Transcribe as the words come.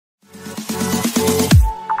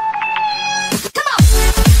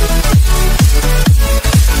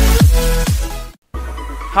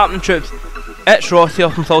happening, troops? It's Ross here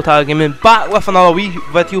from SaltireGaming, back with another wee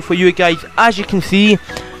video for you guys. As you can see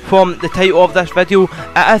from the title of this video,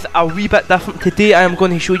 it is a wee bit different. Today I am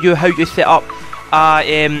going to show you how to set up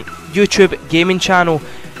a YouTube gaming channel.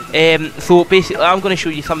 So basically I'm going to show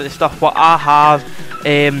you some of the stuff what I have,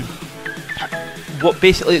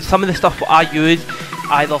 some of the stuff what I use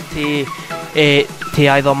either to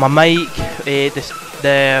either my mic,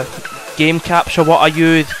 the game capture what I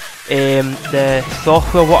use, the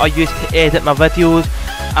software what I use to edit my videos,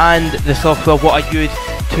 and the software what I use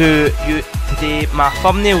to do my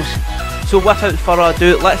thumbnails. So without further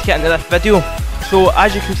ado, let's get into this video. So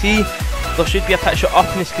as you can see, there should be a picture up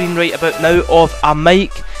on the screen right about now of a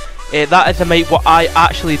mic. That is a mic what I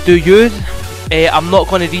actually do use. I'm not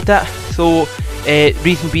going to read it. So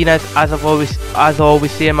reason being is, as I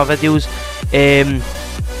always say in my videos, I'm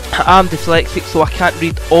dyslexic, so I can't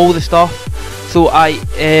read all the stuff. So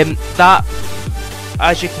that,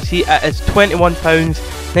 as you can see, it is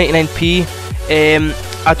 £21.99p.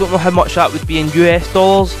 I don't know how much that would be in US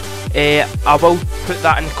dollars. I will put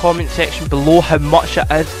that in the comment section below how much it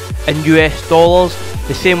is in US dollars.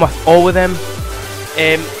 The same with all of them.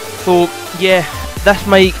 So yeah, this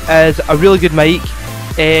mic is a really good mic.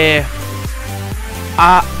 It's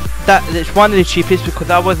one of the cheapest because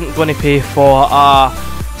I wasn't going to pay for a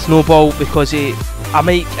snowball, because a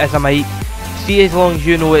mic is a mic. See, as long as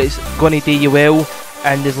you know it's going to do you well,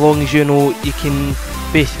 and as long as you know you can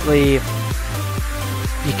basically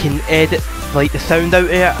edit like the sound out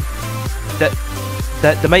of it,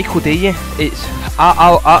 that the mic will do you.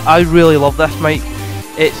 I really love this mic.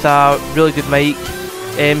 It's a really good mic.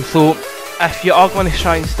 So if you are going to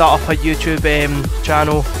try and start up a YouTube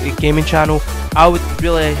channel, a gaming channel, I would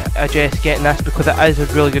really suggest getting this because it is a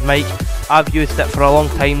really good mic. I've used it for a long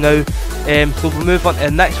time now. So we'll move on to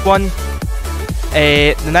the next one.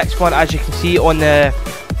 The next one, as you can see on the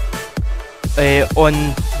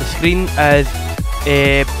screen, is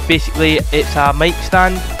basically it's a mic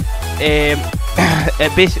stand. It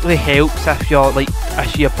basically helps if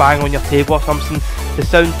you bang on your table or something. The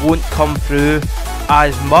sound won't come through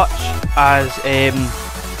as much as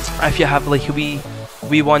if you have like a wee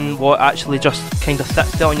one what actually just kind of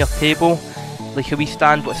sits there on your table, like a wee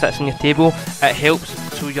stand what sits on your table. It helps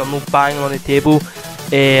so you're not banging on the table.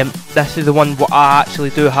 This is the one what I actually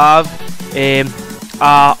do have.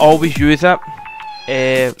 I always use it.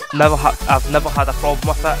 I've never had a problem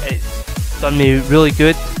with it. It's done me really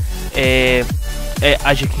good.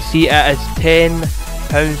 As you can see, it is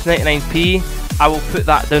 £10.99p. I will put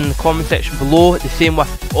that down in the comment section below. The same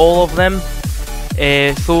with all of them.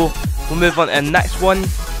 So we'll move on to the next one.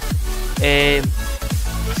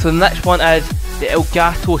 So the next one is the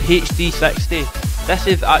Elgato HD60. This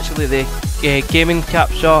is actually the gaming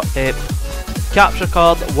capture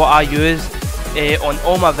card what I use on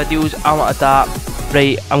all my videos. I wanted that.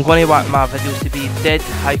 Right, I'm going to want my videos to be dead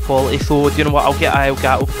high quality, so do you know what, I'll get an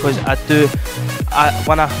Elgato because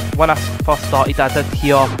when I first started I did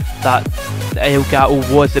hear that the Elgato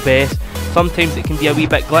was the best. Sometimes it can be a wee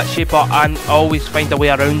bit glitchy, but I always find a way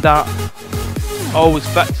around that. Always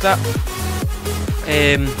fix it.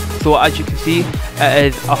 So as you can see, it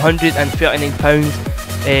is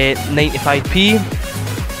 £139.95p.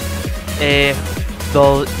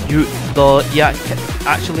 You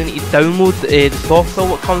actually need to download the software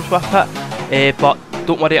what comes with it, but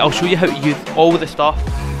don't worry, I'll show you how to use all the stuff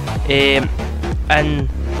in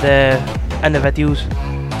the videos.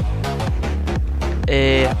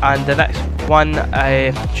 And the next one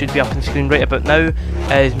should be up on the screen right about now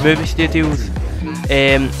is Movie Studios.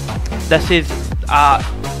 This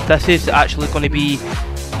is actually going to be,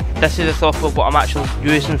 this is the software what I'm actually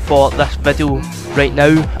using for this video right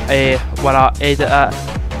now, when I edit it,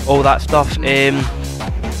 all that stuff.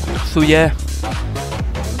 So yeah,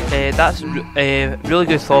 that's really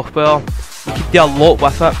good software. You can do a lot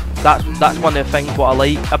with it. That's one of the things what I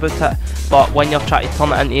like about it. But when you're trying to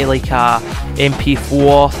turn it into like a MP4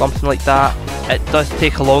 or something like that, it does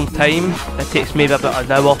take a long time. It takes maybe about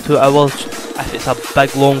an hour, 2 hours if it's a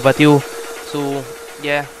big long video. So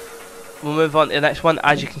yeah, we'll move on to the next one.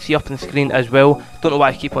 As you can see up on the screen as well. Don't know why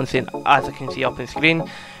I keep on saying as I can see up on the screen,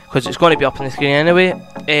 because it's going to be up on the screen anyway.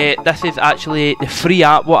 This is actually the free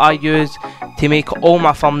app what I use to make all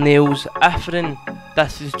my thumbnails. Everything.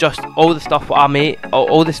 This is just all the stuff what I make,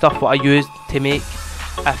 all the stuff what I use to make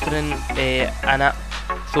everything in it.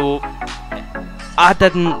 So I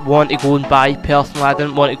didn't want to go and buy, personally I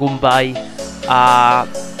didn't want to go and buy a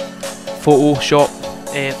Photoshop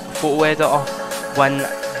photo editor when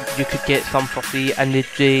you could get some for free and they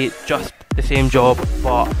do just the same job.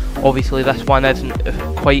 But obviously this one isn't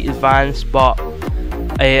quite advanced, but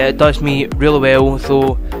it does me really well.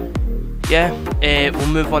 So yeah, we'll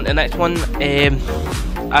move on to the next one.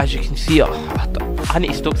 As you can see, I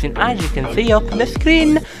need to stop saying as you can see up on the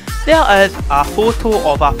screen, there is a photo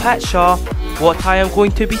of a picture what I am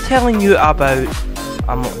going to be telling you about.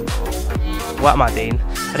 What am I doing?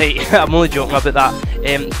 Right, I'm only joking about that.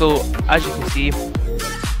 So as you can see,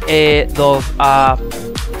 there's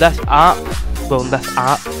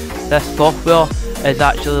this software is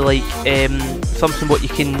actually like something what you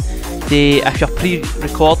can do if you're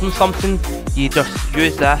pre-recording something. You just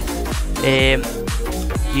use this.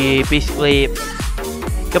 You're basically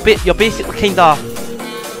kind of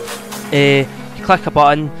you click a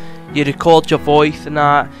button, you record your voice and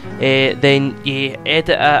that, then you edit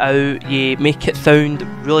it out, you make it sound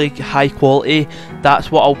really high quality. That's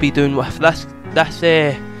what I'll be doing with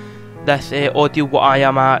this audio, what I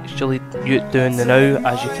am actually doing now,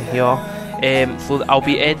 as you can hear. So I'll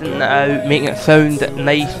be editing it out, making it sound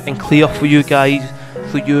nice and clear for you guys,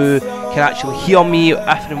 so you can actually hear me,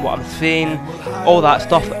 everything what I'm saying, all that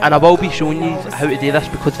stuff. And I will be showing you how to do this,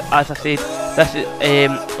 because as I said, this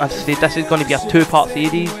is going to be a 2-part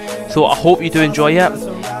series. So I hope you do enjoy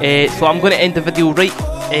it. So I'm going to end the video right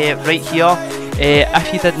here.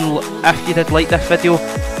 If you did like this video,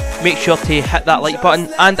 make sure to hit that like button,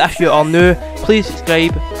 and if you are new, please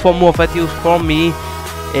subscribe for more videos from me,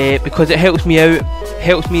 because it helps me out,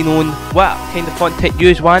 helps me knowing what kind of content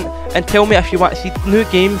you want, and tell me if you want to see new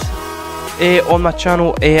games on my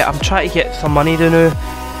channel. I'm trying to get some money now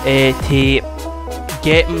to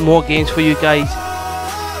get more games for you guys.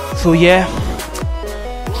 So yeah,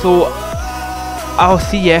 so I'll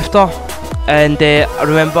see you after, and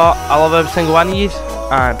remember, I love every single one of you,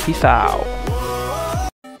 and peace out.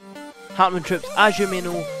 Hartman troops, as you may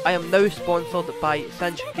know, I am now sponsored by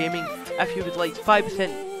SaltireGaming. If you would like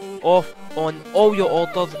 5% off on all your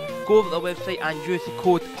orders, go over to the website and use the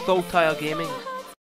code SaltireGaming.